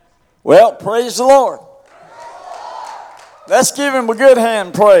Well, praise the Lord. Let's give him a good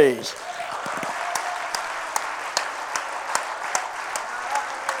hand praise.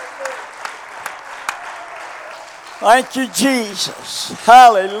 Thank you, Jesus.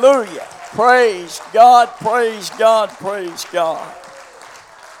 Hallelujah. Praise God, praise God, praise God.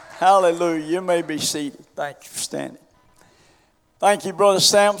 Hallelujah. You may be seated. Thank you for standing. Thank you, Brother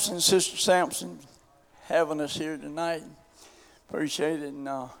Sampson, Sister Sampson, having us here tonight. Appreciate it. And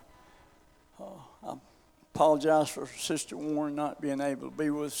I apologize for Sister Warren not being able to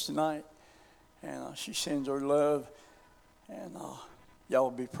be with us tonight. And she sends her love. And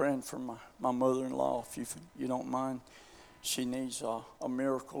y'all be praying for my mother-in-law, if you don't mind. She needs a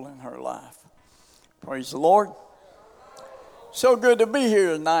miracle in her life. Praise the Lord. So good to be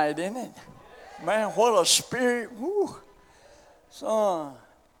here tonight, isn't it? Man, what a spirit. Woo. Son,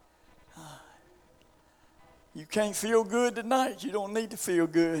 you can't feel good tonight. You don't need to feel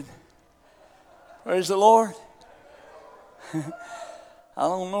good. Praise the Lord. I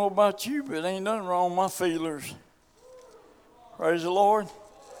don't know about you, but ain't nothing wrong with my feelers. Praise the Lord.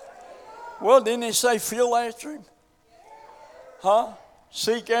 Well, didn't he say feel after him? Huh?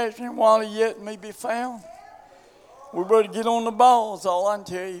 Seek after him while he yet may be found. We better get on the ball, is all I can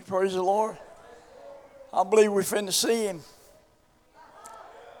tell you. Praise the Lord. I believe we're finna see him.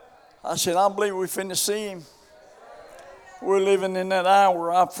 I said, I believe we're finna see him. We're living in that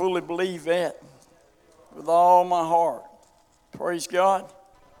hour. I fully believe that with all my heart. Praise God.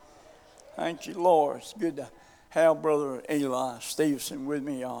 Thank you, Lord. It's good to have Brother Eli Stevenson with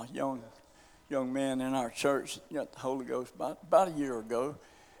me, a young man in our church. Got the Holy Ghost about a year ago,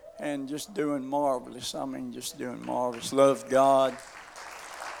 and just doing marvelous. I mean, just doing marvelous. Loves God,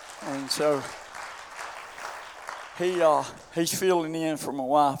 and so he's filling in for my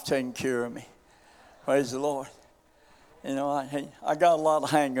wife, taking care of me. Praise the Lord. You know, I got a lot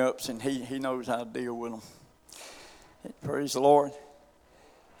of hang-ups, and he knows how to deal with them. Praise the Lord.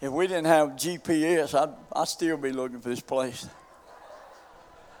 If we didn't have GPS, I'd still be looking for this place.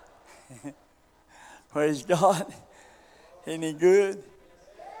 Praise God. Isn't he good?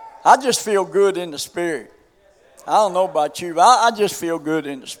 I just feel good in the spirit. I don't know about you, but I just feel good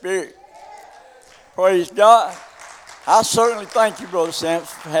in the spirit. Praise God. I certainly thank you, Brother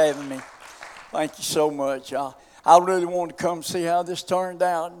Sampson, for having me. Thank you so much. I really wanted to come see how this turned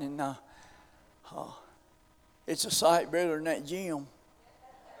out, and it's a sight better than that gym.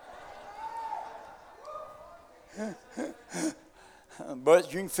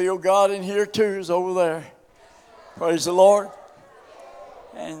 But you can feel God in here too, is over there. Praise the Lord.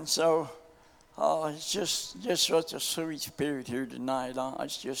 And so it's just such a sweet spirit here tonight.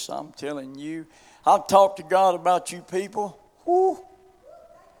 I'm telling you, I've talked to God about you people. Whoo,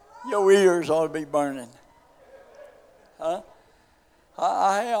 your ears ought to be burning. Huh?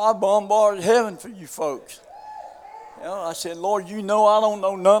 I bombarded heaven for you folks. You know, I said, Lord, you know I don't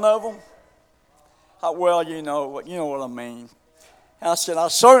know none of them. Well, you know what I mean. And I said, I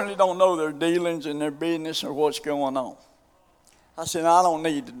certainly don't know their dealings and their business or what's going on. I said, I don't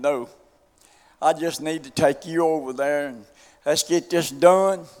need to know. I just need to take you over there and let's get this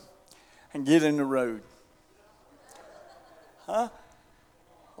done and get in the road. Huh?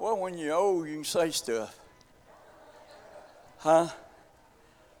 Well, when you're old, you can say stuff. Huh?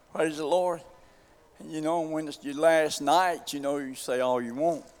 Praise the Lord. And you know, when it's your last night, you know, you say all you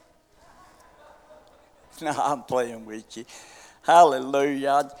want. No, I'm playing with you.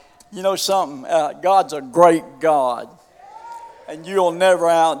 Hallelujah. You know something? God's a great God. And you'll never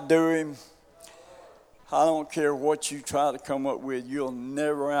outdo him. I don't care what you try to come up with. You'll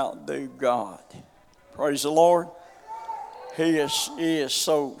never outdo God. Praise the Lord. He is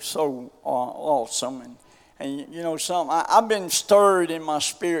so awesome. And you know something? I've been stirred in my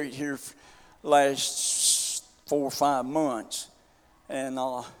spirit here for the last 4 or 5 months. And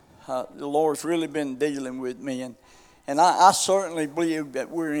the Lord's really been dealing with me. And I certainly believe that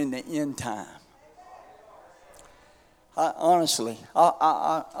we're in the end time. Honestly,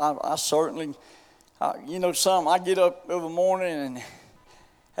 I certainly, you know something? I get up every morning and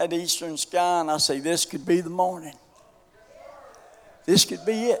at the eastern sky and I say, this could be the morning. This could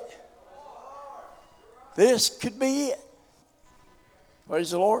be it. This could be it.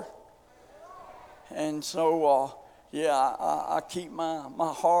 Praise the Lord. And so, I keep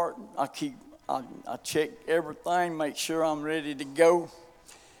my heart, I check everything, make sure I'm ready to go.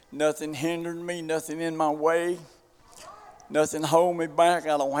 Nothing hindering me, nothing in my way. Nothing hold me back.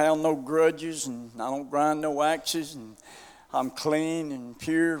 I don't have no grudges and I don't grind no axes. And I'm clean and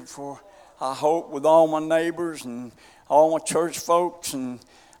pure for, I hope, with all my neighbors and all my church folks. And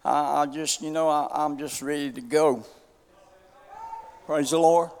I just, you know, I'm just ready to go. Praise the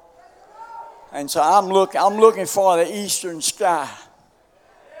Lord. And so I'm looking for the eastern sky.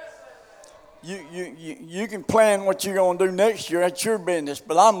 You can plan what you're going to do next year. That's your business.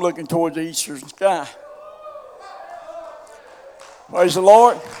 But I'm looking towards the eastern sky. Praise the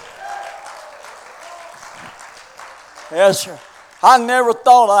Lord. Yes, sir. I never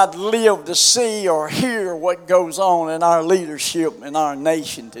thought I'd live to see or hear what goes on in our leadership in our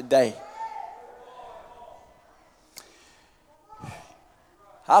nation today.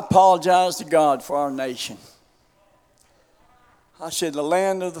 I apologize to God for our nation. I said, the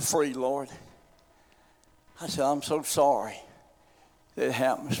land of the free, Lord. I said, I'm so sorry that it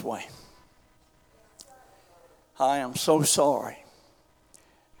happened this way. I am so sorry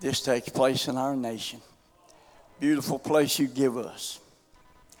this takes place in our nation. Beautiful place you give us.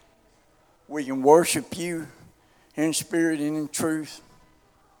 We can worship you in spirit and in truth.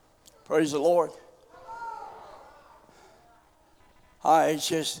 Praise the Lord. It's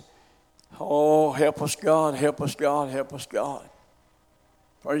just, help us God, help us God, help us God.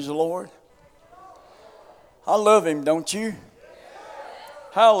 Praise the Lord. I love him, don't you?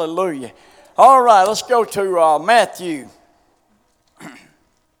 Hallelujah. All right, let's go to Matthew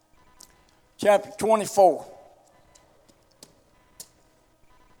chapter 24.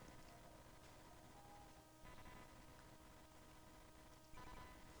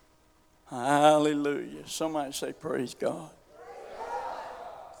 Hallelujah. Somebody say praise God.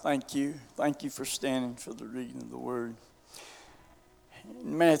 Thank you. Thank you for standing for the reading of the word.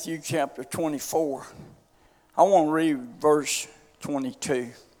 In Matthew chapter 24, I want to read verse 22.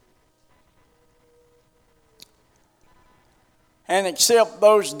 And except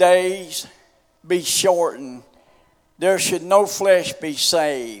those days be shortened, there should no flesh be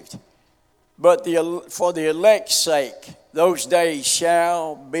saved. But for the elect's sake, those days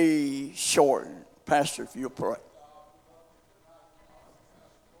shall be shortened. Pastor, if you'll pray.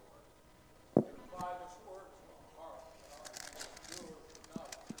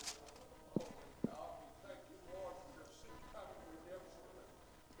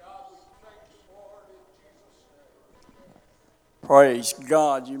 Praise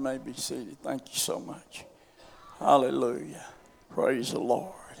God. You may be seated. Thank you so much. Hallelujah. Praise the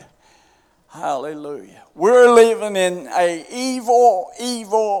Lord. Hallelujah. We're living in an evil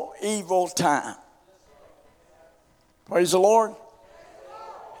time. Praise the Lord.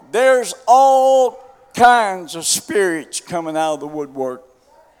 There's all kinds of spirits coming out of the woodwork.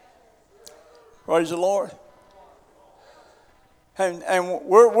 Praise the Lord. And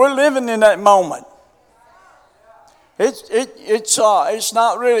we're living in that moment. It's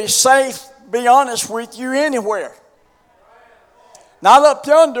not really safe, to be honest with you, anywhere. Not up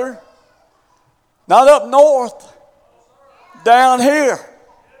yonder. Not up north. Down here.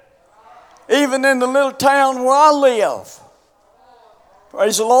 Even in the little town where I live.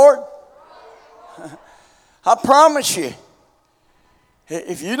 Praise the Lord. I promise you,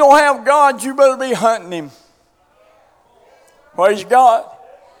 if you don't have God, you better be hunting him. Praise God.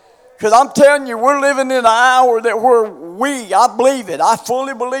 Because I'm telling you, we're living in an hour that I believe it. I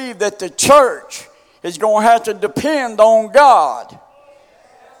fully believe that the church is going to have to depend on God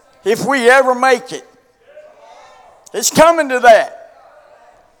if we ever make it. It's coming to that.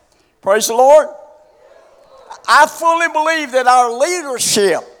 Praise the Lord. I fully believe that our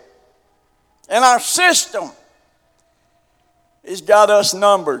leadership and our system has got us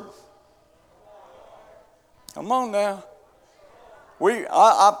numbered. Come on now.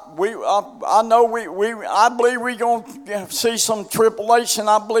 I believe we're going to see some tribulation.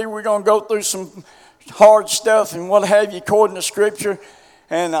 I believe we're going to go through some hard stuff and what have you, according to Scripture.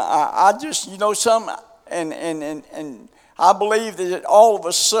 And I just, something, and I believe that all of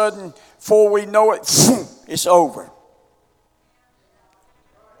a sudden, before we know it, it's over.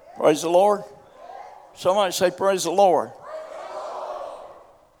 Praise the Lord. Somebody say, praise the Lord.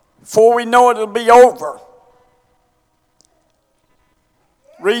 Before we know it, it'll be over.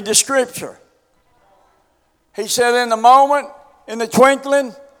 Read the Scripture. He said, in the moment, in the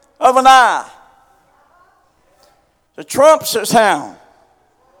twinkling of an eye, the trumps will sound.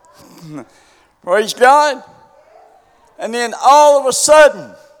 Praise God. And then all of a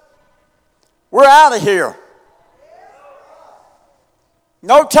sudden, we're out of here.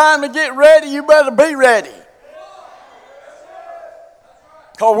 No time to get ready. You better be ready.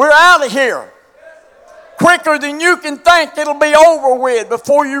 Because we're out of here. Quicker than you can think, it'll be over with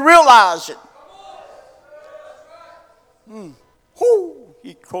before you realize it. I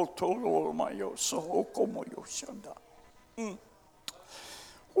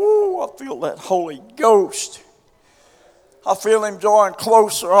feel that Holy Ghost. I feel him drawing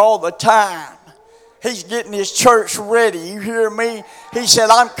closer all the time. He's getting his church ready. You hear me? He said,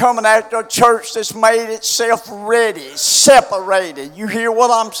 I'm coming after a church that's made itself ready, separated. You hear what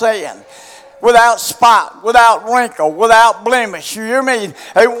I'm saying? Without spot, without wrinkle, without blemish. You hear me?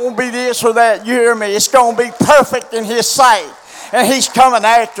 It won't be this or that. You hear me? It's going to be perfect in his sight. And he's coming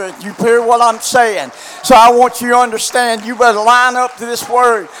after it. You hear what I'm saying? So I want you to understand, you better line up to this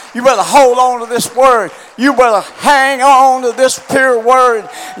word. You better hold on to this word. You better hang on to this pure word.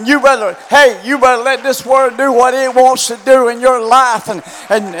 And you better let this word do what it wants to do in your life and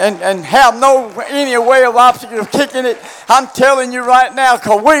have any way of obstacle of kicking it. I'm telling you right now,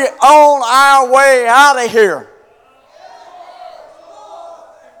 because we're on our way out of here.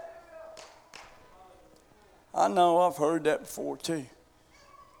 I know I've heard that before too.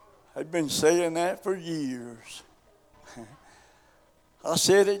 I've been saying that for years. I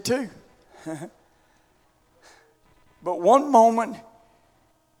said it too. But one moment,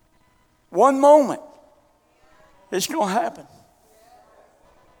 it's going to happen.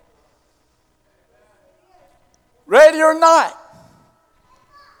 Ready or not,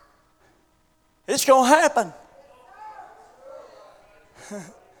 it's going to happen.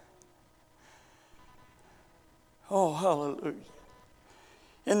 Oh, hallelujah.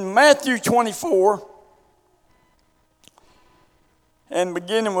 In Matthew 24, and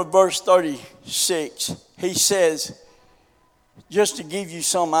beginning with verse 36, he says, just to give you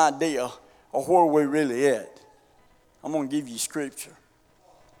some idea of where we're really at, I'm going to give you scripture.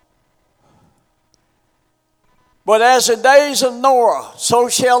 But as the days of Noah, so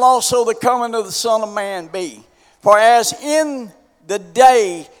shall also the coming of the Son of Man be. For as in the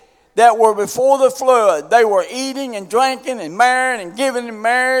day that were before the flood, they were eating and drinking and marrying and giving in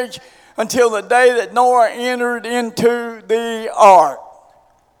marriage until the day that Noah entered into the ark.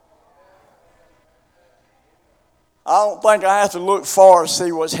 I don't think I have to look far to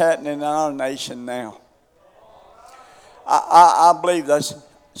see what's happening in our nation now. I believe the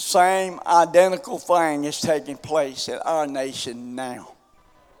same identical thing is taking place in our nation now.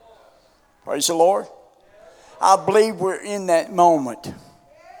 Praise the Lord. I believe we're in that moment.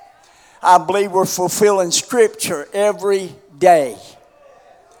 I believe we're fulfilling Scripture every day.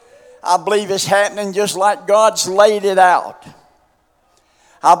 I believe it's happening just like God's laid it out.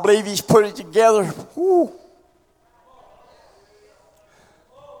 I believe He's put it together. Whew.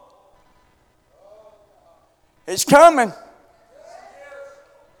 It's coming.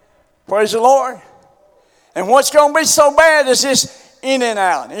 Praise the Lord. And what's going to be so bad is this in and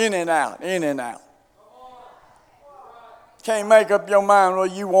out, in and out, in and out. Can't make up your mind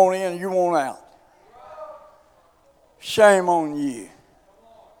whether you want in or you want out. Shame on you.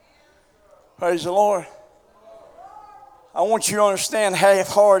 Praise the Lord. I want you to understand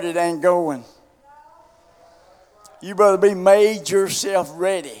half-hearted ain't going. You better be made yourself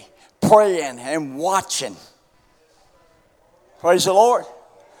ready, praying and watching. Praise the Lord.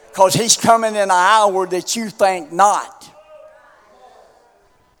 Because He's coming in an hour that you think not.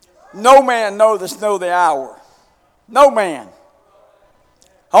 No man knows the hour. No man.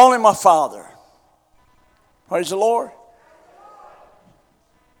 Only my Father. Praise the Lord.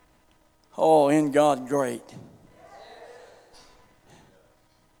 Oh, in God great.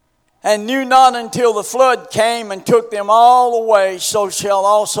 And knew not until the flood came and took them all away, so shall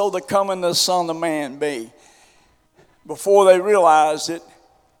also the coming of the Son of Man be. Before they realized it,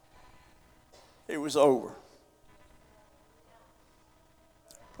 it was over.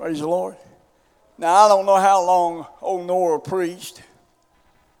 Praise the Lord. Now, I don't know how long old Noah preached,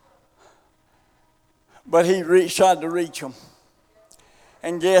 but he tried to reach them.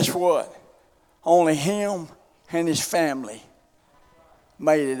 And guess what? Only him and his family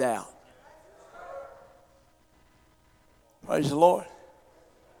made it out. Praise the Lord.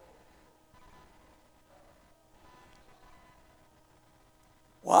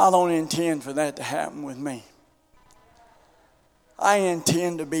 Well, I don't intend for that to happen with me. I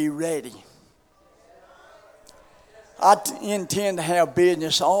intend to be ready. I intend to have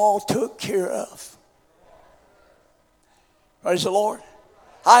business all took care of. Praise the Lord.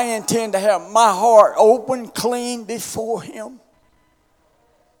 I intend to have my heart open, clean before Him.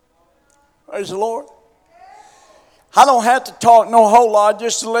 Praise the Lord. I don't have to talk no whole lot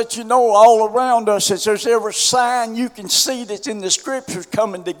just to let you know all around us that there's every sign you can see that's in the Scriptures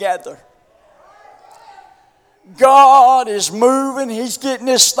coming together. God is moving. He's getting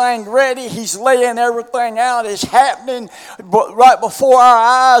this thing ready. He's laying everything out. It's happening right before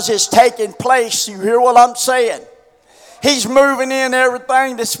our eyes. It's taking place. You hear what I'm saying? He's moving in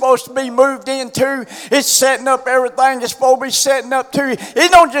everything that's supposed to be moved into. It's setting up everything that's supposed to be setting up to.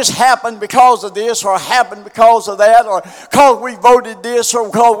 It don't just happen because of this or happen because of that or because we voted this or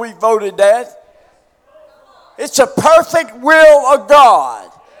because we voted that. It's a perfect will of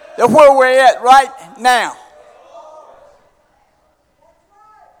God. That's where we're at right now.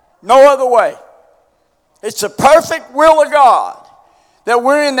 No other way. It's a perfect will of God that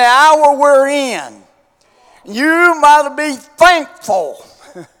we're in the hour we're in. You might be thankful.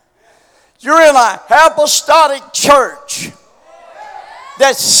 You're in an apostolic church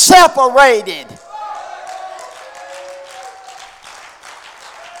that's separated.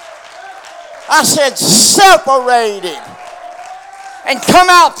 I said separated. And come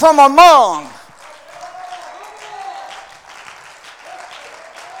out from among.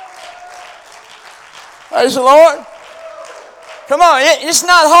 Praise the Lord. Come on, it's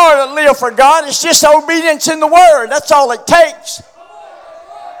not hard to live for God. It's just obedience in the Word. That's all it takes.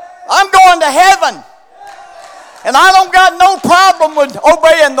 I'm going to heaven. And I don't got no problem with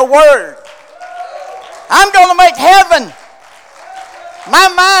obeying the Word. I'm going to make heaven. My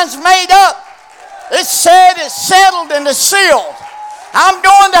mind's made up. It's said, it's settled, and it's sealed. I'm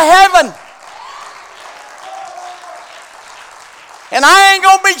going to heaven. And I ain't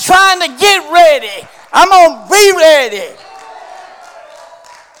going to be trying to get ready. I'm going to be ready.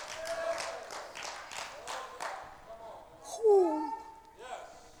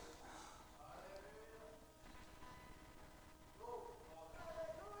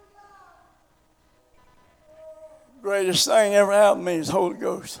 Greatest thing ever happened to me is the Holy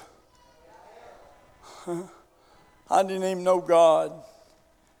Ghost. I didn't even know God.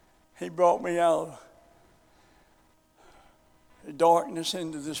 He brought me out of the darkness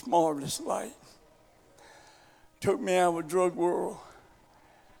into this marvelous light. Took me out of a drug world,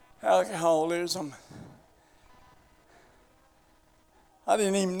 alcoholism. I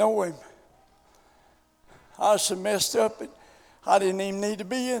didn't even know him. I was so messed up that I didn't even need to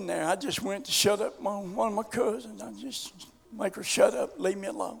be in there. I just went to shut up one of my cousins. I just make her shut up, leave me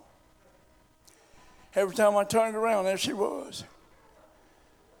alone. Every time I turned around, there she was.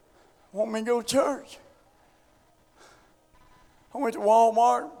 Want me to go to church? I went to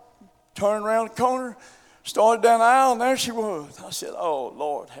Walmart, turned around the corner, started down the aisle, and there she was. I said, oh,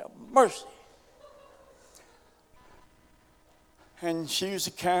 Lord, have mercy. And she was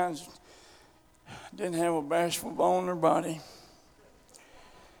the kind that didn't have a bashful bone in her body.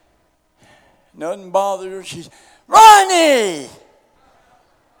 Nothing bothered her. She's, Ronnie!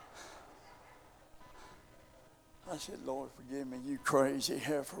 I said, Lord, forgive me, you crazy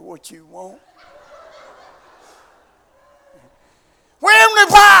heifer, what you want? We're in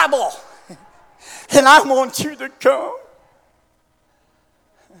the Bible, and I want you to come.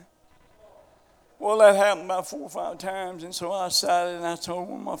 Well, that happened about 4 or 5 times, and so I decided, and I told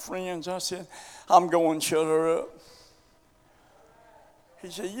one of my friends, I said, I'm going to shut her up. He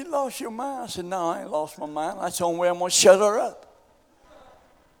said, you lost your mind? I said, no, I ain't lost my mind. That's the only way I'm going to shut her up.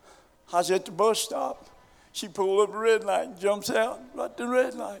 I was at the bus stop. She pulled up the red light and jumps out right at the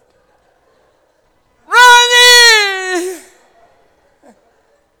red light. Ronnie!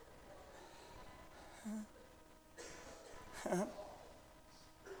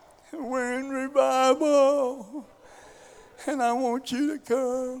 We're in revival, and I want you to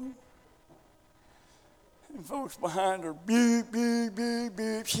come. And folks behind her, beep, beep, beep,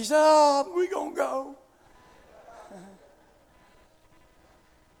 beep. She said, oh, we're going to go.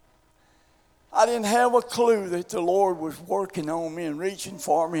 I didn't have a clue that the Lord was working on me and reaching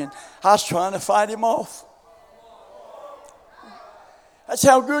for me, and I was trying to fight him off. That's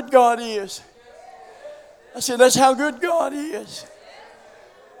how good God is. I said, that's how good God is.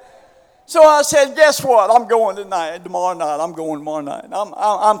 So I said, guess what? I'm going tomorrow night. I'm going tomorrow night.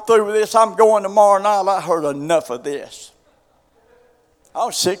 I'm through with this. I'm going tomorrow night. I heard enough of this. I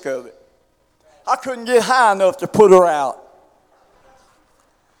was sick of it. I couldn't get high enough to put her out.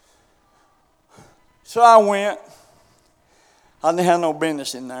 So I went. I didn't have no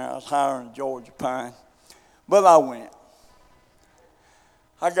business in there. I was hiring a Georgia Pine. But I went.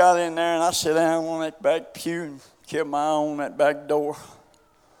 I got in there and I sat down on that back pew and kept my eye on that back door.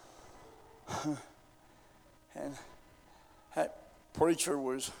 And that preacher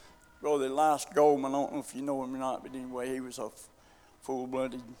was Brother Elias Goldman. I don't know if you know him or not, but anyway, he was a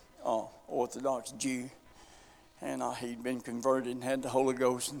full-blooded Orthodox Jew. And he'd been converted and had the Holy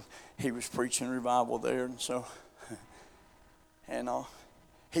Ghost, and he was preaching revival there. And so, and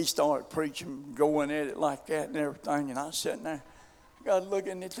he started preaching, going at it like that and everything. And I was sitting there, God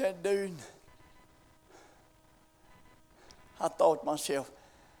looking at that dude. I thought to myself,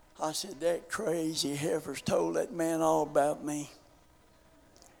 I said, that crazy heifer's told that man all about me.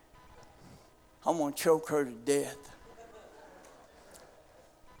 I'm going to choke her to death.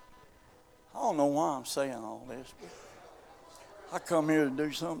 I don't know why I'm saying all this, but I come here to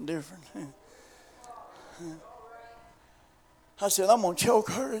do something different. I said, I'm going to choke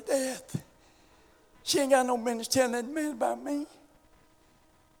her to death. She ain't got no business telling that man about me.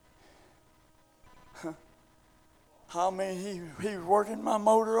 I mean, he was working my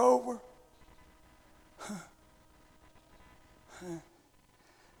motor over.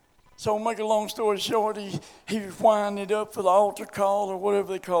 So, make a long story short, he was winding it up for the altar call or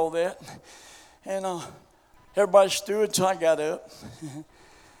whatever they call that. And everybody stood, so I got up.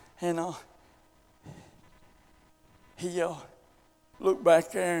 And he looked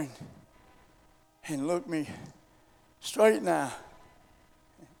back there and looked me straight in the eye.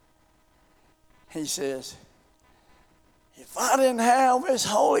 He says, if I didn't have this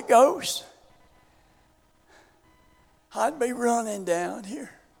Holy Ghost, I'd be running down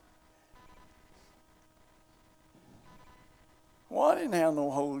here. Well, I didn't have no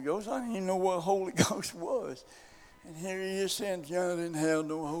Holy Ghost. I didn't even know what Holy Ghost was. And here he is saying, I didn't have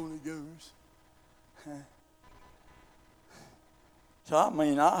no Holy Ghost. So, I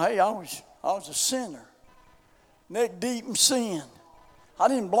mean, I was a sinner, neck deep in sin. I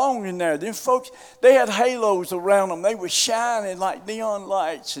didn't belong in there. Them folks, they had halos around them. They were shining like neon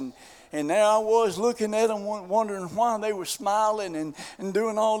lights. And there I was looking at them, wondering why they were smiling and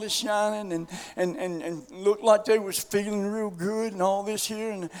doing all this shining and looked like they was feeling real good and all this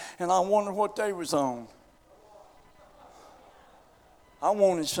here. And I wondered what they was on. I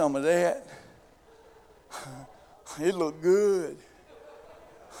wanted some of that. It looked good.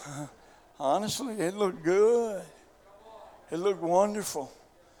 Honestly, it looked good. It looked wonderful.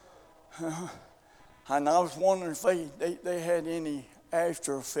 And I was wondering if they had any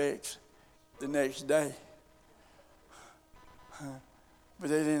after effects the next day. But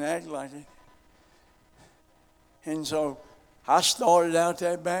they didn't act like it. And so I started out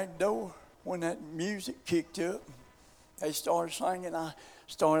that back door when that music kicked up. They started singing. I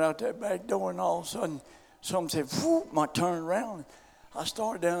started out that back door, and all of a sudden, something said, whoop, I turned around. I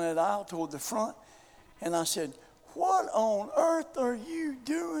started down that aisle toward the front, and I said, what on earth are you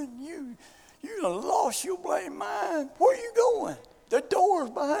doing? You done lost your blame mind. Where are you going? The door's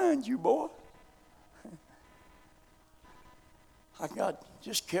behind you, boy.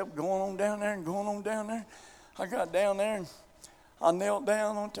 Just kept going on down there and going on down there. I got down there and I knelt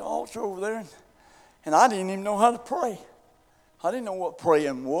down on the altar over there, and I didn't even know how to pray. I didn't know what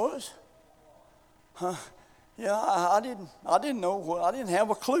praying was. Yeah, I didn't know. I didn't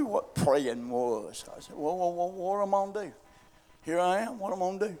have a clue what praying was. I said, well, what am I going to do? Here I am. What am I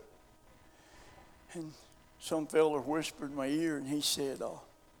going to do? And some fella whispered in my ear, and he said,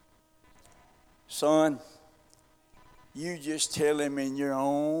 son, you just tell him in your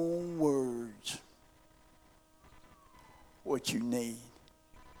own words what you need.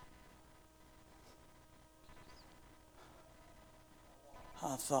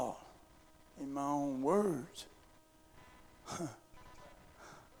 I thought, in my own words.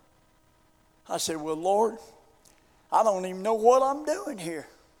 I said, well, Lord, I don't even know what I'm doing here.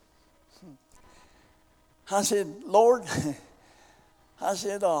 I said, Lord, I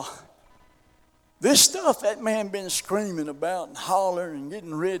said, this stuff that man been screaming about and hollering and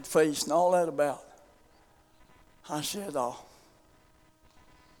getting red-faced and all that about, I said,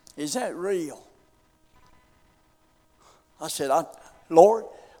 is that real? I said, Lord,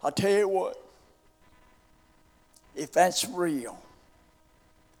 I tell you what, if that's real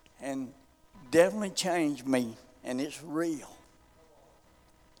and definitely changed me and it's real,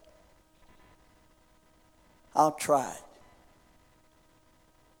 I'll try it.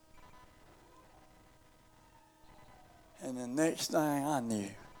 And the next thing I knew,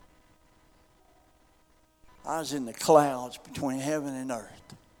 I was in the clouds between heaven and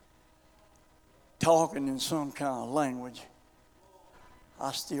earth, talking in some kind of language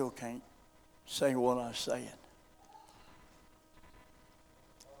I still can't say what I was saying.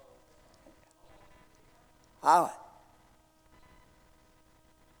 I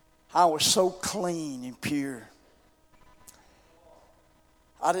was so clean and pure.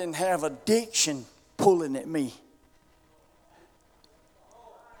 I didn't have addiction pulling at me.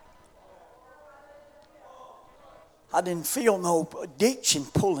 I didn't feel no addiction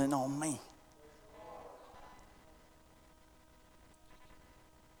pulling on me.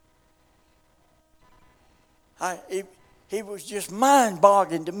 It was just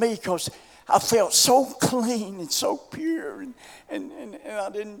mind-boggling to me because I felt so clean and so pure, and I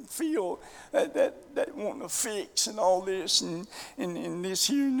didn't feel that wanting to fix and all this and this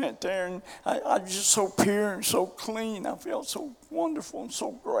here and that there. And I was just so pure and so clean. I felt so wonderful and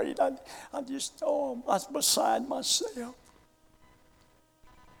so great. I was beside myself.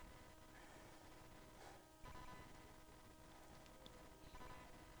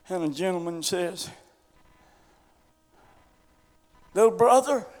 And a gentleman says, Little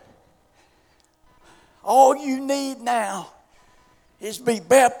brother, all you need now is be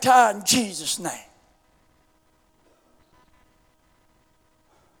baptized in Jesus' name.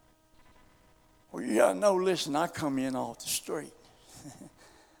 Well, you got to know, listen, I come in off the street.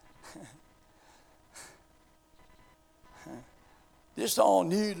 This all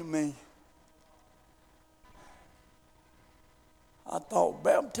new to me. I thought,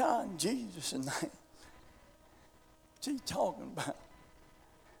 baptized in Jesus' name. What's he talking about?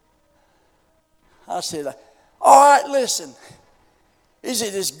 I said, all right, listen. Is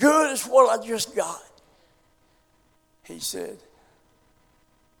it as good as what I just got? He said,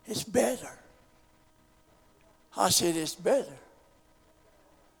 it's better. I said, it's better.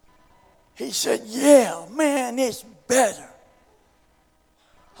 He said, yeah, man, it's better.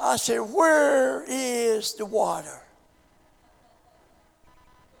 I said, where is the water?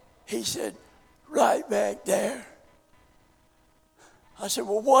 He said, right back there. I said,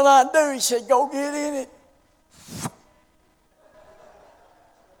 well, what I do? He said, go get in it.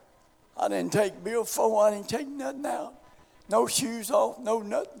 I didn't take billfold. I didn't take nothing out. No shoes off, no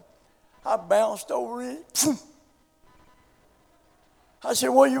nothing. I bounced over it. I said,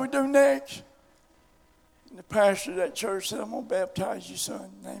 what you would do next? And the pastor of that church said, I'm going to baptize you, son,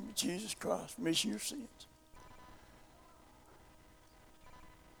 in the name of Jesus Christ, remission your sins.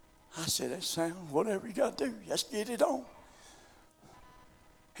 I said, that sounds, whatever you got to do, let's get it on.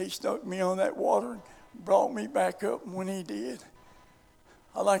 He stuck me on that water and brought me back up, and when he did,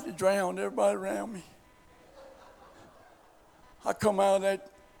 I like to drown everybody around me. I come out of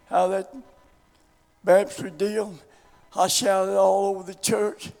that baptistry deal, I shouted all over the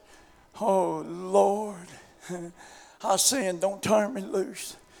church, oh, Lord. I was saying, don't turn me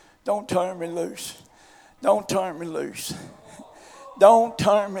loose. Don't turn me loose. Don't turn me loose. Don't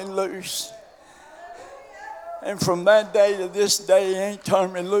turn me loose. And from that day to this day, he ain't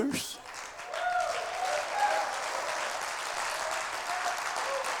turned me loose.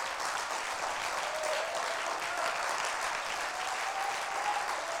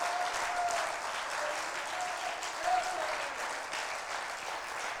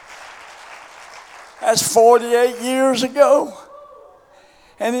 That's 48 years ago.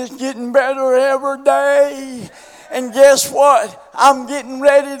 And it's getting better every day. And guess what? I'm getting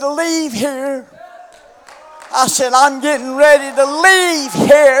ready to leave here. I said, I'm getting ready to leave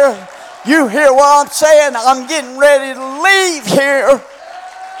here. You hear what I'm saying? I'm getting ready to leave here.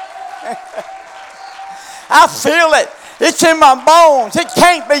 I feel it. It's in my bones. It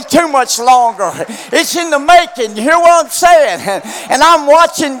can't be too much longer. It's in the making. You hear what I'm saying? And I'm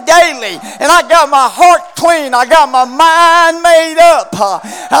watching daily. And I got my heart clean. I got my mind made up.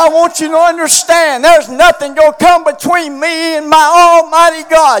 I want you to understand there's nothing going to come between me and my almighty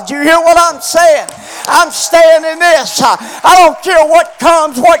God. You hear what I'm saying? I'm staying in this. I don't care what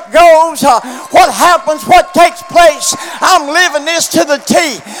comes, what goes, what happens, what takes place. I'm living this to the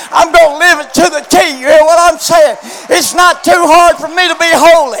T. I'm going to live it to the T. You hear what I'm saying? It's not too hard for me to be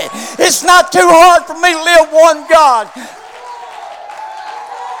holy. It's not too hard for me to live one God.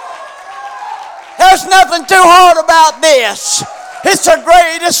 There's nothing too hard about this. It's the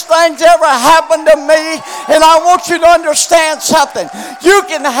greatest thing that's ever happened to me. And I want you to understand something. You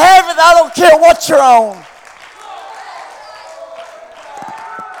can have it. I don't care what you're on.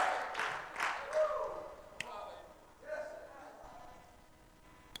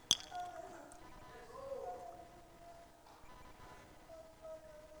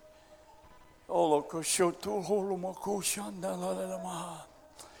 Olo koshoto holo makoshanda la la maha.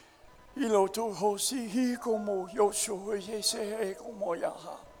 Ilo to hosi hi como yosho yese como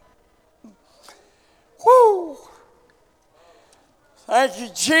yaha. Woo! Thank you,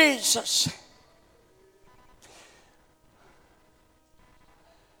 Jesus.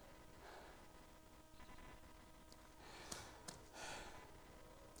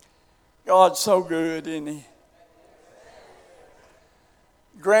 God's so good, isn't he?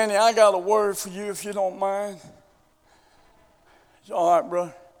 Granny, I got a word for you if you don't mind. It's all right,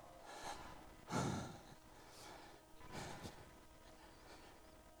 brother.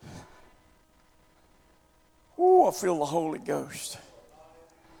 Ooh, I feel the Holy Ghost.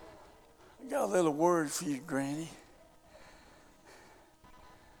 I got a little word for you, Granny.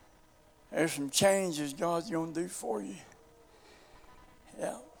 There's some changes God's going to do for you.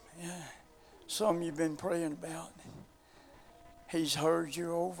 Yeah. Some you've been praying about. He's heard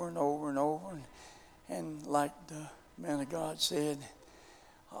you over and over and over. And like the man of God said,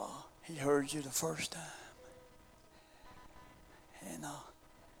 he heard you the first time. And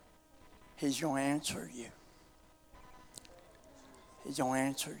he's going to answer you. He's going to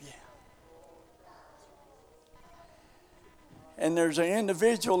answer you. and there's an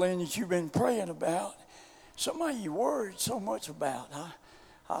individual in that you've been praying about, somebody you worried so much about.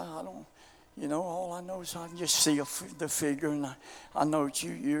 I don't, all I know is I can just see the figure, and I know that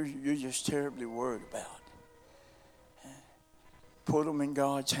you're just terribly worried about. Put them in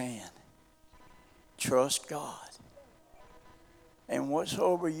God's hand. Trust God. And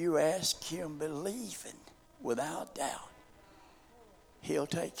whatsoever you ask Him, believing without doubt, He'll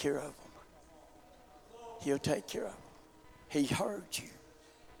take care of them. He'll take care of them. He heard you.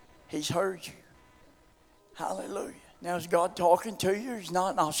 He's heard you. Hallelujah. Now, is God talking to you? He's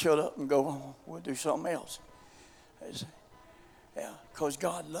not, and I'll shut up and go on. We'll do something else. Yeah, because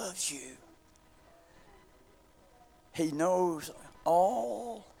God loves you. He knows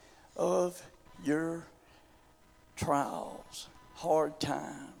all of your trials, hard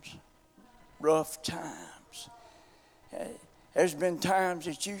times, rough times. There's been times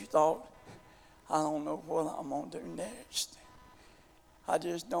that you thought, I don't know what I'm going to do next. I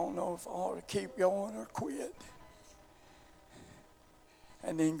just don't know if I ought to keep going or quit.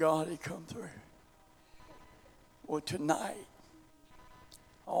 And then God had come through. Well, tonight,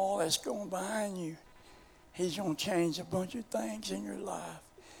 all that's going behind you, He's going to change a bunch of things in your life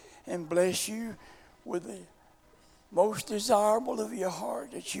and bless you with the most desirable of your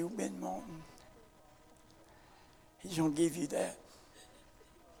heart that you've been wanting. He's going to give you that.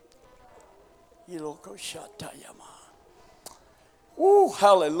 Ooh,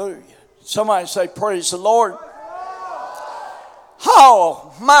 hallelujah. Somebody say, praise the Lord.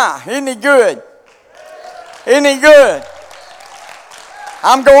 Oh, my, isn't He good? Isn't He good?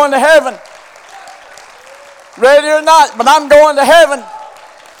 I'm going to heaven. Ready or not, but I'm going to heaven.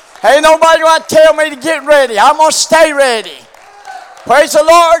 Ain't nobody going to tell me to get ready. I'm going to stay ready. Praise the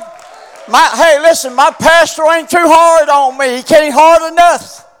Lord. Hey, listen, my pastor ain't too hard on me. He can't hard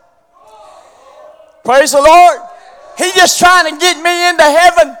enough. Praise the Lord. He's just trying to get me into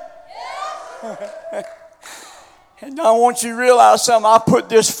heaven. And I want you to realize something. I put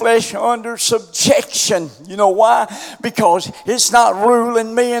this flesh under subjection. You know why? Because it's not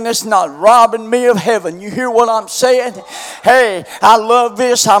ruling me and it's not robbing me of heaven. You hear what I'm saying? Hey, I love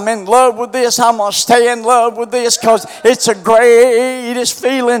this. I'm in love with this. I'm going to stay in love with this because it's the greatest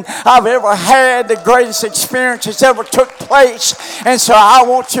feeling I've ever had, the greatest experience that's ever took place. And so I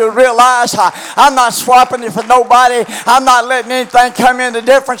want you to realize I'm not swapping it for nobody. I'm not letting anything come in the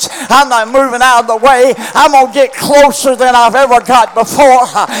difference. I'm not moving out of the way. I'm going to get closer than I've ever got before.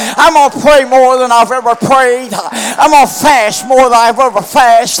 I'm going to pray more than I've ever prayed. I'm going to fast more than I've ever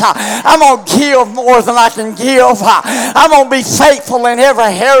fasted. I'm going to give more than I can give. I'm going to be faithful in every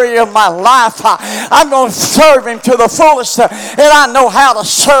area of my life. I'm going to serve Him to the fullest, and I know how to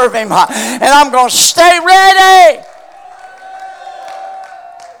serve Him. And I'm going to stay ready.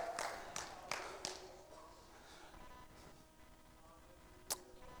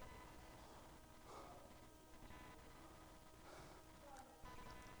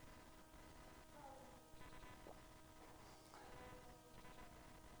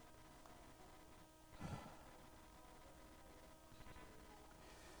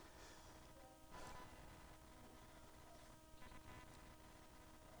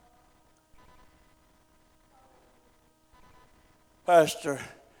 Pastor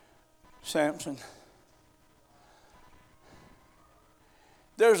Sampson,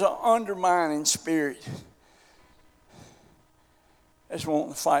 there's an undermining spirit that's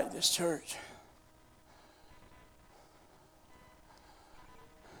wanting to fight this church.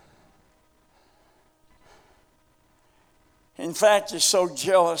 In fact, it's so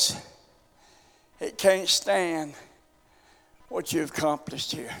jealous it can't stand what you've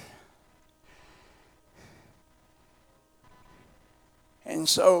accomplished here. And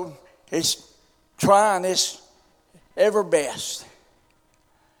so it's trying its ever best.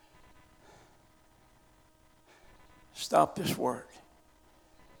 Stop this work.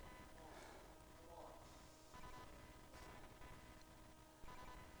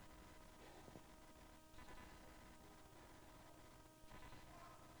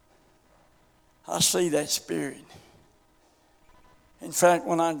 I see that spirit. In fact,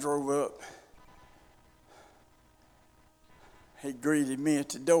 when I drove up, he greeted me at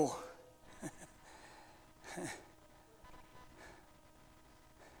the door.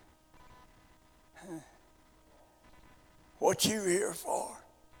 What you here for?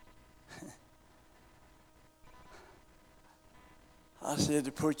 I said,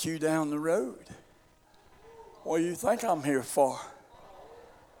 to put you down the road. What do you think I'm here for?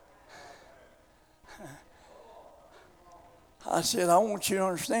 I said, I want you to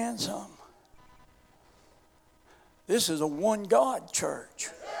understand something. This is a one God church.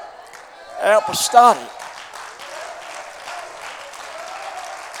 Apostolic.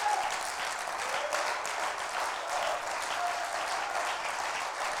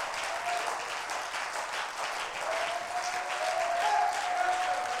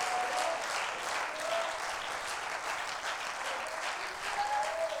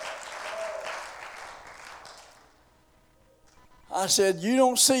 I said, you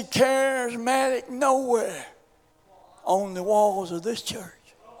don't see charismatic nowhere on the walls of this church.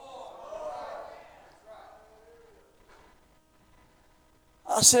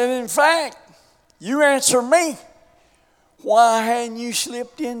 I said, in fact, you answer me. Why hadn't you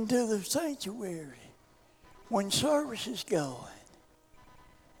slipped into the sanctuary when service is going?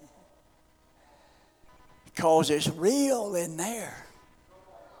 Because it's real in there.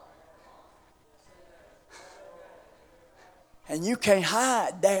 And you can't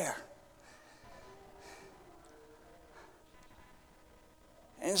hide there.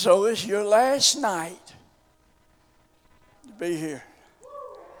 And so this is your last night to be here.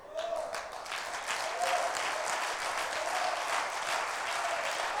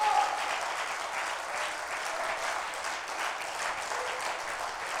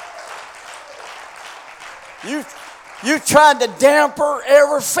 You tried to damper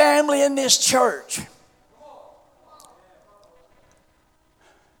every family in this church.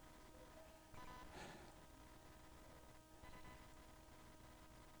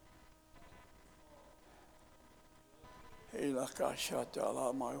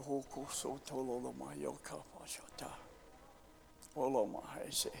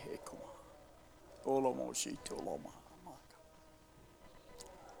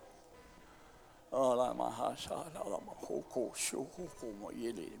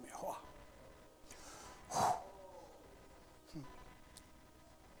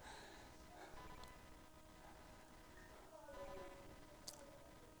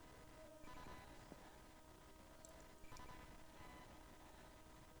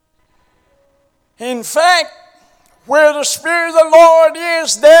 In fact, where the Spirit of the Lord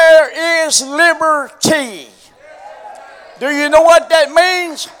is, there is liberty. Do you know what that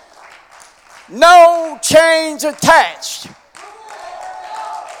means? No chains attached.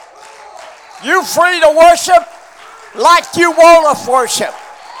 You're free to worship like you want to worship.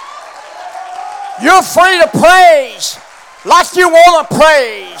 You're free to praise like you want to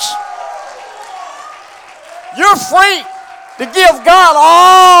praise. You're free to give God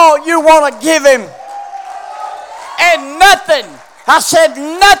all you want to give Him. And nothing, I said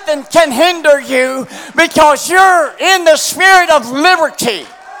nothing can hinder you because you're in the spirit of liberty.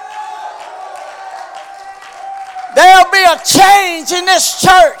 There'll be a change in this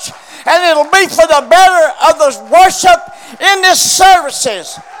church, and it'll be for the better of the worship in this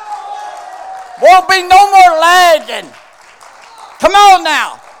services. Won't be no more lagging. Come on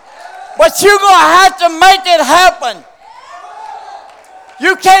now. But you're going to have to make it happen.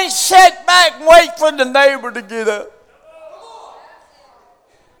 You can't sit back and wait for the neighbor to get up.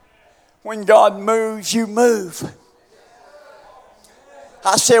 When God moves, you move.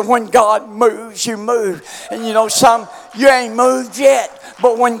 I said, when God moves, you move. And you know, you ain't moved yet.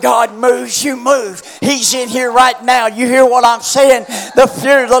 But when God moves, you move. He's in here right now. You hear what I'm saying? The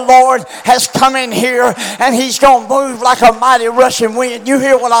fear of the Lord has come in here, and He's going to move like a mighty rushing wind. You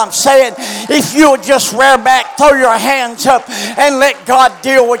hear what I'm saying? If you'll just rear back, throw your hands up, and let God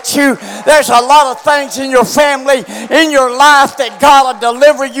deal with you. There's a lot of things in your family, in your life that God will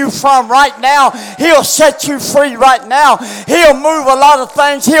deliver you from right now. He'll set you free right now. He'll move a lot of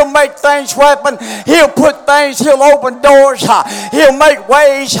things. He'll make things happen. He'll put things. He'll open doors. He'll make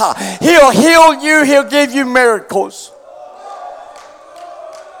ways. He'll heal you. He'll give you miracles.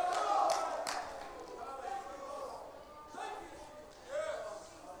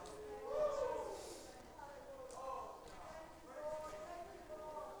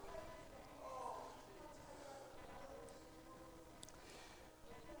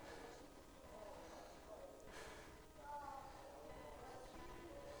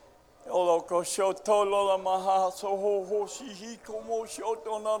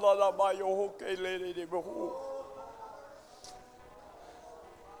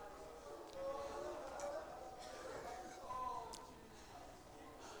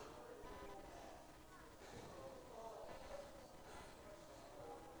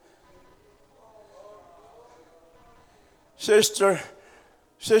 Sister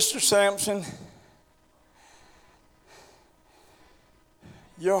Sampson,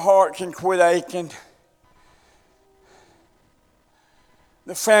 your heart can quit aching.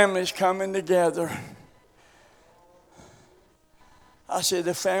 The family's coming together. I said,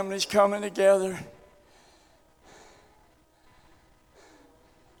 the family's coming together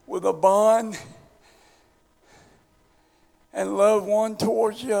with a bond and love one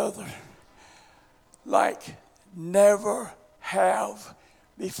towards the other like never have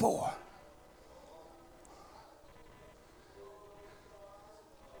before.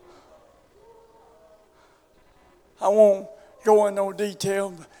 I won't go in no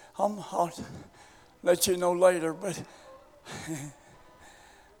detail. I'll let you know later. But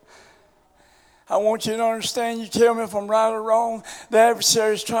I want you to understand, you tell me if I'm right or wrong, the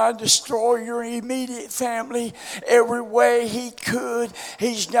adversary is trying to destroy your immediate family every way he could.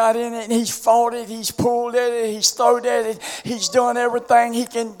 He's got in it and he's fought it, he's pulled at it, he's thrown at it, he's done everything he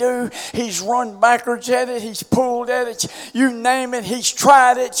can do. He's run backwards at it, he's pulled at it, you name it, he's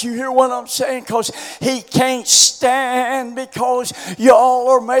tried it. You hear what I'm saying? Because he can't stand, because y'all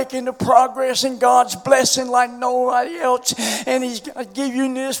are making the progress and God's blessing like nobody else. And he's going to give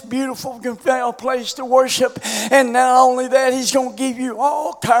you this beautiful place to worship, and not only that, he's going to give you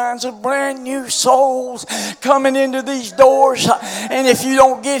all kinds of brand new souls coming into these doors, and if you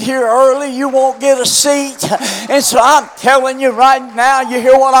don't get here early, you won't get a seat. And so I'm telling you right now, you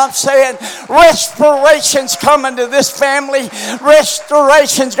hear what I'm saying? Restoration's coming to this family.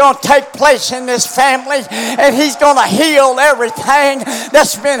 Restoration's going to take place in this family, and he's going to heal everything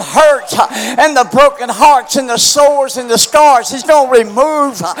that's been hurt, and the broken hearts and the sores and the scars. He's going to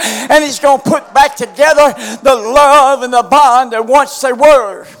remove, and he's going to put back together the love and the bond that once they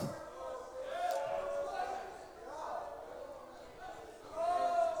were.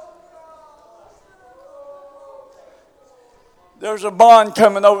 There's a bond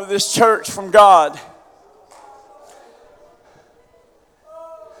coming over this church from God.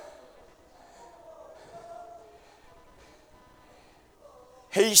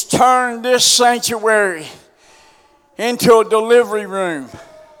 He's turned this sanctuary into a delivery room.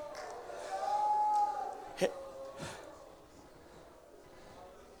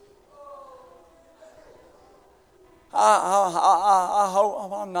 I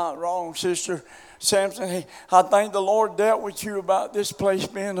hope I'm not wrong, Sister Sampson. I think the Lord dealt with you about this place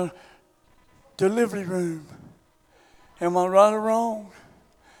being a delivery room. Am I right or wrong?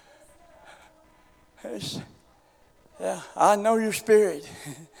 Yeah, I know your spirit.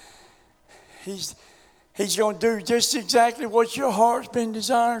 He's going to do just exactly what your heart's been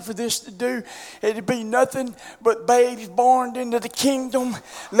desiring for this to do. It'll be nothing but babes born into the kingdom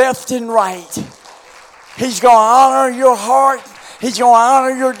left and right. He's going to honor your heart. He's going to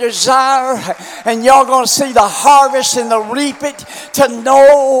honor your desire. And y'all going to see the harvest and the reap it to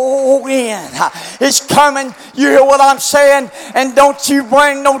no end. It's coming. You hear what I'm saying? And don't you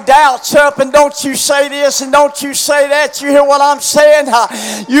bring no doubts up. And don't you say this and don't you say that. You hear what I'm saying?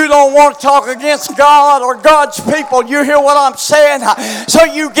 You don't want to talk against God or God's people. You hear what I'm saying? So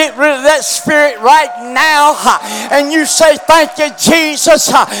you get rid of that spirit right now. And you say, thank you, Jesus.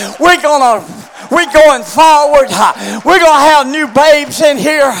 We're going forward. We're going to have new babes in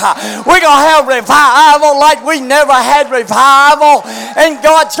here. We're going to have revival like we never had revival. And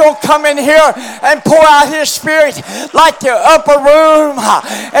God's going to come in here and pour out His Spirit like the upper room.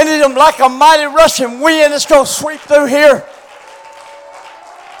 And it's like a mighty rushing wind that's going to sweep through here.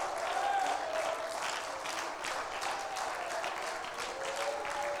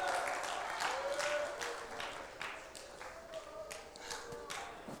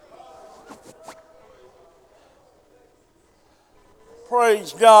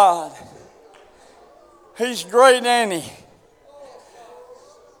 Praise God. He's great, ain't He?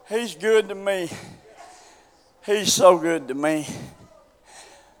 He's good to me. He's so good to me.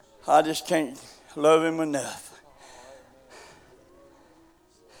 I just can't love Him enough.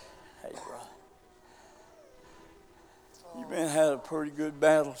 Hey, brother. You've been had a pretty good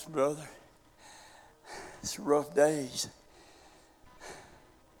battles, brother. It's rough days.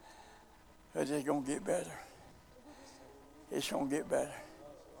 But it's going to get better. It's going to get better.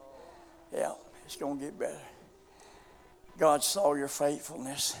 Yeah, it's going to get better. God saw your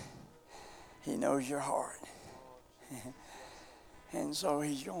faithfulness. He knows your heart. And so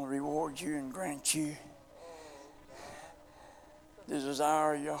He's going to reward you and grant you the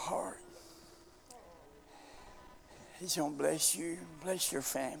desire of your heart. He's going to bless you, bless your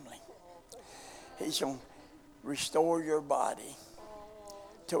family. He's going to restore your body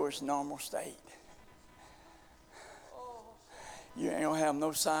to its normal state. You ain't going to have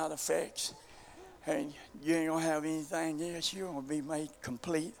no side effects. And you ain't going to have anything else. You're going to be made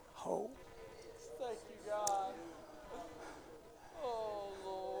complete whole. Thank you, God. Oh,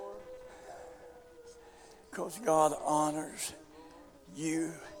 Lord. Because God honors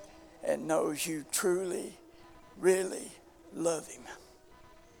you and knows you truly, really love Him.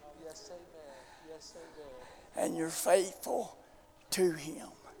 Yes, amen. Yes, amen. And you're faithful to Him.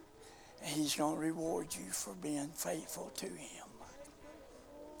 And He's going to reward you for being faithful to Him.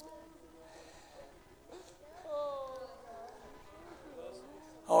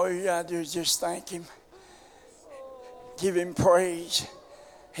 All you got to do is just thank Him. Give Him praise.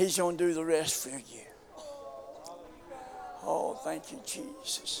 He's going to do the rest for you. Oh, thank you,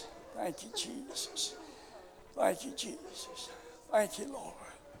 Jesus. Thank you, Jesus. Thank you, Jesus. Thank you, Lord.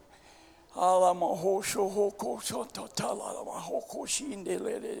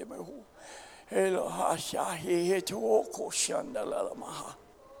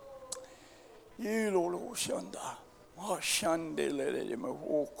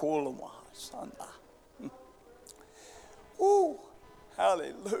 Ooh,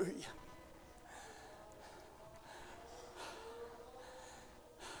 hallelujah.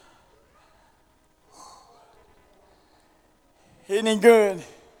 Isn't he good?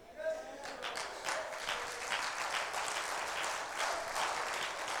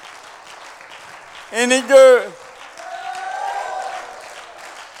 Isn't he good?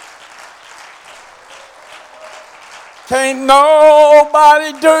 Can't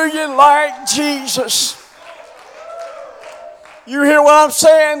nobody do you like Jesus. You hear what I'm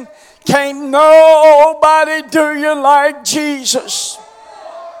saying? Can't nobody do you like Jesus.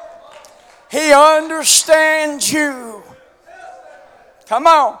 He understands you. Come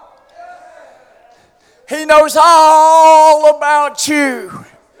on. He knows all about you.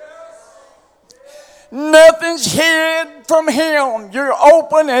 Nothing's hid from him. You're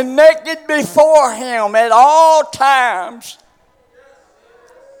open and naked before him at all times.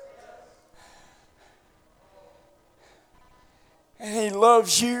 And he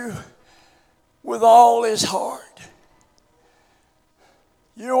loves you with all his heart.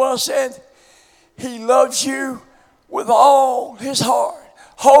 You know what I said? He loves you with all his heart.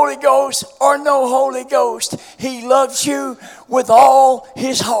 Holy Ghost or no Holy Ghost, he loves you with all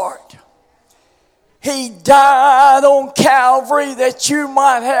his heart. He died on Calvary that you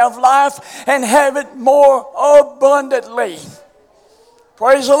might have life and have it more abundantly.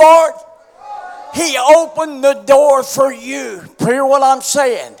 Praise the Lord. He opened the door for you. Hear what I'm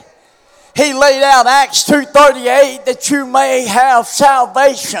saying? He laid out Acts 2:38 that you may have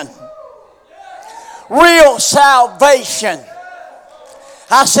salvation. Real salvation.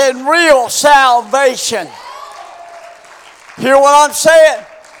 I said real salvation. Hear what I'm saying?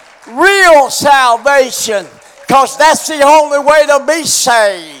 Real salvation. Because that's the only way to be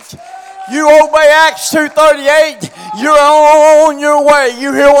saved. You obey Acts 2:38, you're on your way.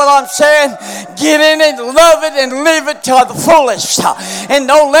 You hear what I'm saying? Get in it, love it, and live it to the fullest. And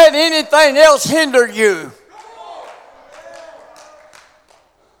don't let anything else hinder you.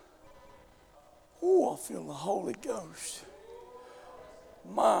 Oh, I feel the Holy Ghost.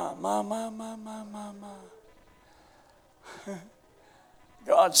 My.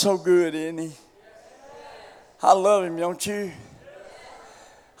 God's so good, isn't he? I love him, don't you?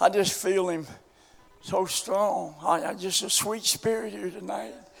 I just feel him so strong. I just a sweet spirit here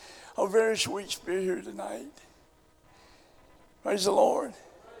tonight. A very sweet spirit here tonight. Praise the Lord.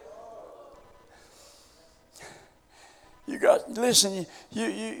 You got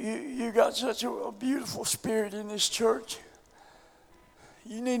such a beautiful spirit in this church.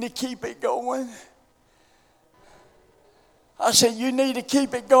 You need to keep it going. I said you need to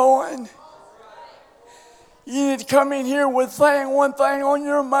keep it going. You need to come in here with one thing on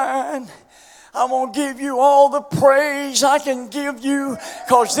your mind. I'm going to give you all the praise I can give you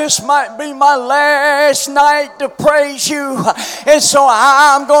because this might be my last night to praise you. And so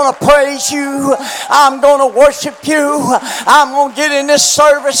I'm going to praise you. I'm going to worship you. I'm going to get in this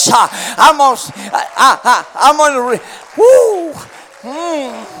service. I'm going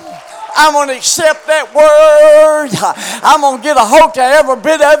to accept that word. I'm going to get a hold to every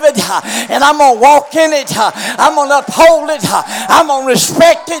bit of it. And I'm going to walk in it. I'm going to uphold it. I'm going to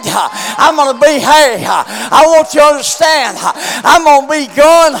respect it. I'm going to be, I want you to understand. I'm going to be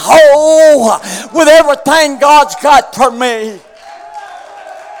gun ho with everything God's got for me.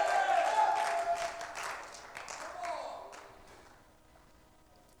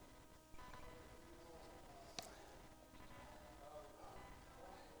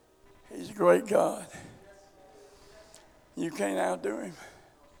 He's a great God. You can't outdo him.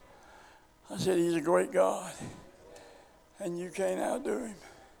 I said he's a great God. And you can't outdo him.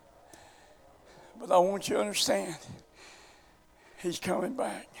 But I want you to understand, he's coming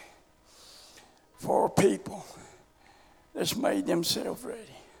back for a people that's made themselves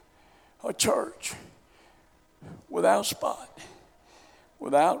ready. A church without spot,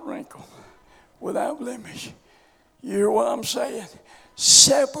 without wrinkle, without blemish. You hear what I'm saying?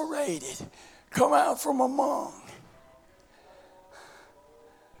 Separated, come out from among.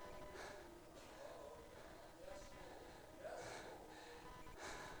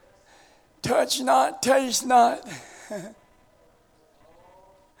 Touch not, taste not.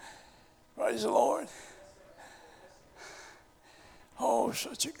 Praise the Lord. Oh,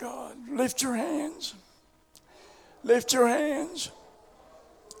 such a God. Lift your hands. Lift your hands.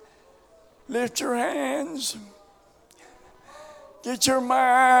 Lift your hands. Get your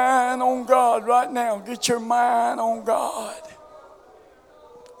mind on God right now. Get your mind on God.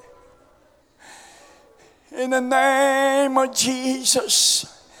 In the name of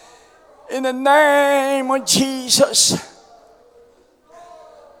Jesus. In the name of Jesus.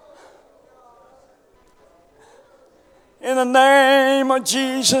 In the name of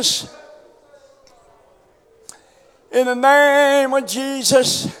Jesus. In the name of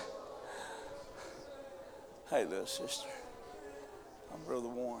Jesus. Hey, little sister. I'm Brother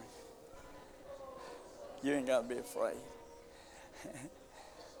Warren. You ain't got to be afraid.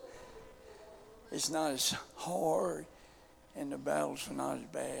 It's not as hard and the battles are not as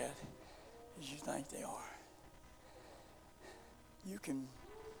bad as you think they are. You can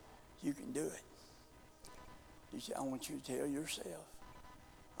do it. I want you to tell yourself,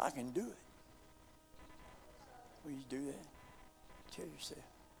 I can do it. Will you do that? Tell yourself.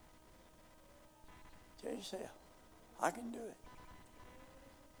 Tell yourself, I can do it.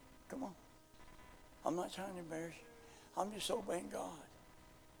 Come on. I'm not trying to embarrass you. I'm just obeying God.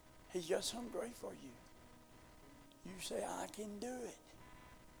 He's got something great for you. You say, I can do it.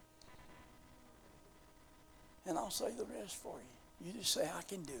 And I'll say the rest for you. You just say, I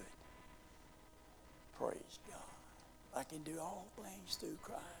can do it. Praise God. I can do all things through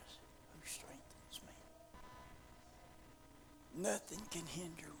Christ who strengthens me. Nothing can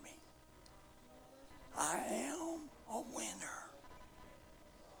hinder me. I am a winner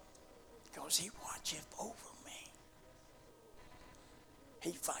because He watcheth over me.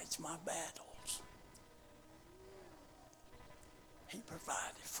 He fights my battles. He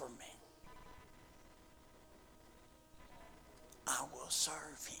provided for me. I will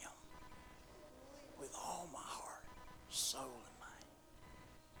serve Him with all my heart, soul, and mind,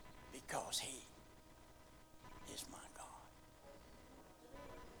 because He is my God.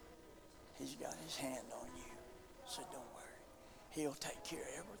 He's got His hand on you, so don't worry. He'll take care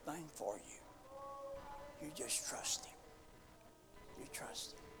of everything for you. You just trust Him. You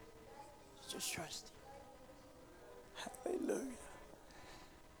trust Him. Just trust Him. Hallelujah.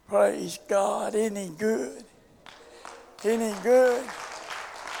 Praise God. Isn't He good? Isn't He good?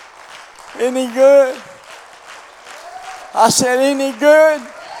 Isn't He good? I said, isn't He good?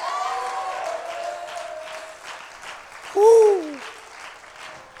 Woo.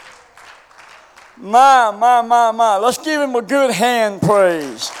 My. Let's give Him a good hand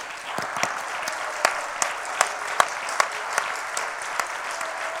praise.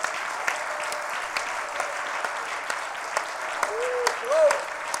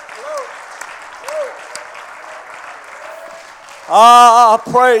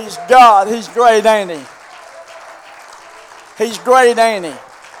 Praise God. He's great, ain't He? He's great, ain't He?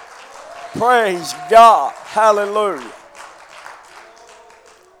 Praise God. Hallelujah.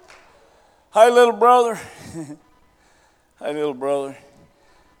 Hey, little brother. Hey, little brother.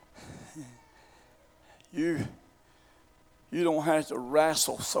 You don't have to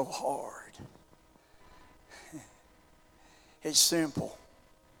wrestle so hard. It's simple.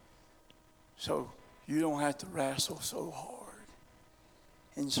 So you don't have to wrestle so hard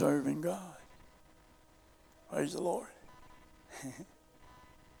in serving God. Praise the Lord.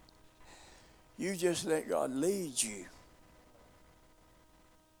 You just let God lead you.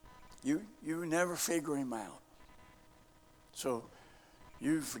 You never figure Him out. So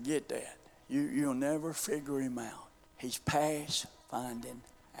you forget that. You'll never figure Him out. He's past finding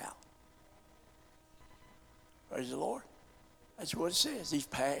out. Praise the Lord. That's what it says. He's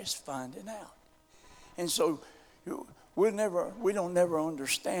past finding out. And so we don't never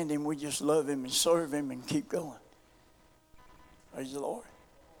understand Him. We just love Him and serve Him and keep going. Praise the Lord.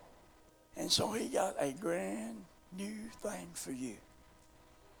 And so He got a grand new thing for you.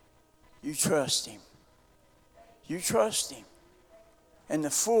 You trust Him. You trust Him. And the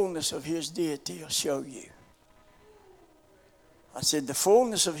fullness of His deity will show you. I said the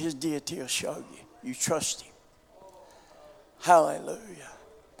fullness of His deity will show you. You trust Him. Hallelujah.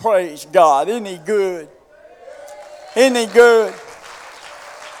 Praise God. Isn't He good? Isn't He good?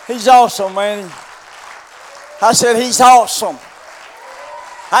 He's awesome, man. I said He's awesome.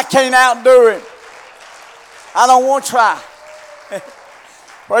 I can't outdo Him. I don't want to try.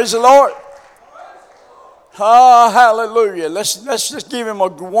 Praise the Lord. Oh, hallelujah. Let's just give Him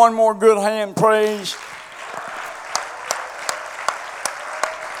one more good hand praise.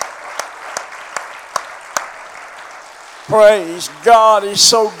 Praise God. He's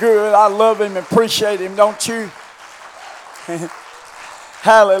so good. I love Him and appreciate Him, don't you?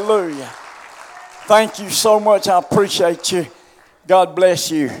 Hallelujah. Thank you so much. I appreciate you. God bless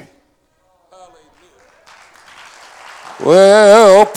you. Well,